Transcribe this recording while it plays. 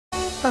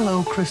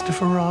Hello,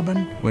 Christopher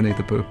Robin. Winnie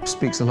the Pooh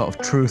speaks a lot of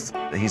truth.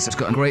 He's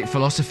got a great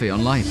philosophy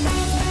on life.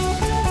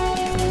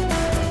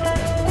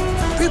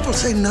 People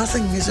say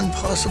nothing is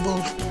impossible,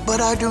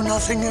 but I do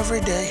nothing every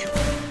day.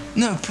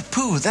 No,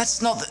 Pooh,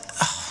 that's not the...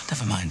 Oh,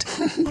 never mind.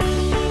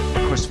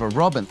 Christopher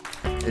Robin,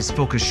 his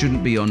focus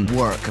shouldn't be on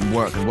work and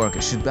work and work.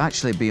 It should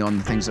actually be on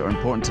the things that are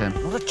important to him.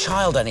 I'm not a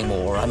child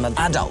anymore. I'm an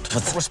adult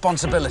with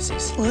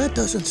responsibilities. Well, that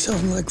doesn't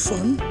sound like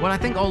fun. Well, I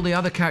think all the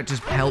other characters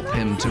help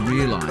him to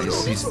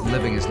realise he's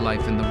living his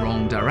life in the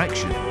wrong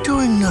direction.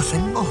 Doing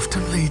nothing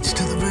often leads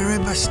to the very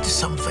best of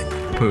something.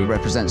 Pooh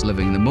represents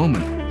living the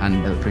moment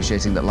and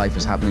appreciating that life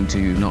is happening to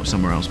you not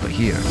somewhere else but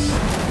here.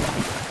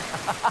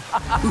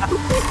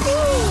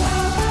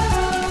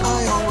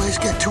 I always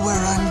get to where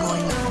I'm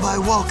going by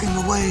walking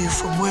away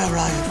from where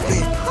I have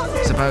been.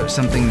 It's about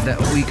something that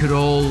we could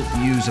all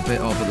use a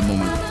bit of at the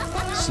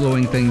moment.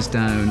 Slowing things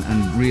down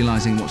and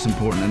realising what's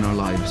important in our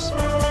lives.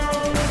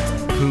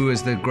 Pooh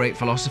is the great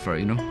philosopher,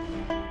 you know?